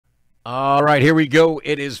All right, here we go.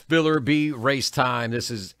 It is Filler B race time. This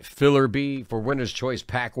is Filler B for Winner's Choice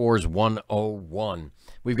Pack Wars 101.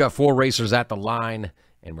 We've got 4 racers at the line,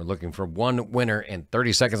 and we're looking for one winner and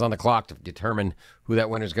 30 seconds on the clock to determine who that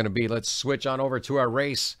winner is going to be. Let's switch on over to our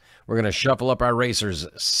race. We're going to shuffle up our racers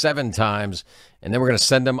 7 times, and then we're going to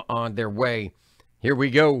send them on their way. Here we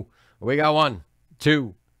go. We got 1,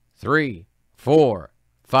 2, 3, 4,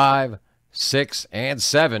 5, 6, and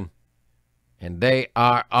 7. And they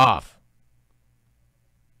are off.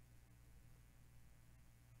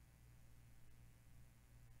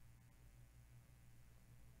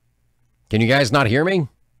 Can you guys not hear me?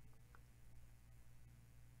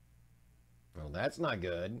 Well, that's not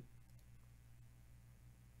good.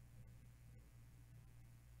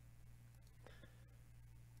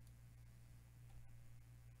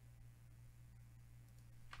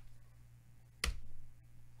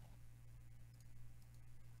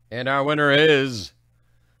 And our winner is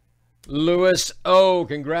Lewis O.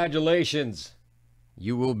 Congratulations.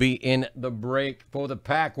 You will be in the break for the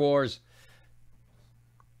Pack Wars.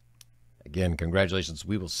 Again, congratulations.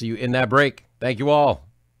 We will see you in that break. Thank you all.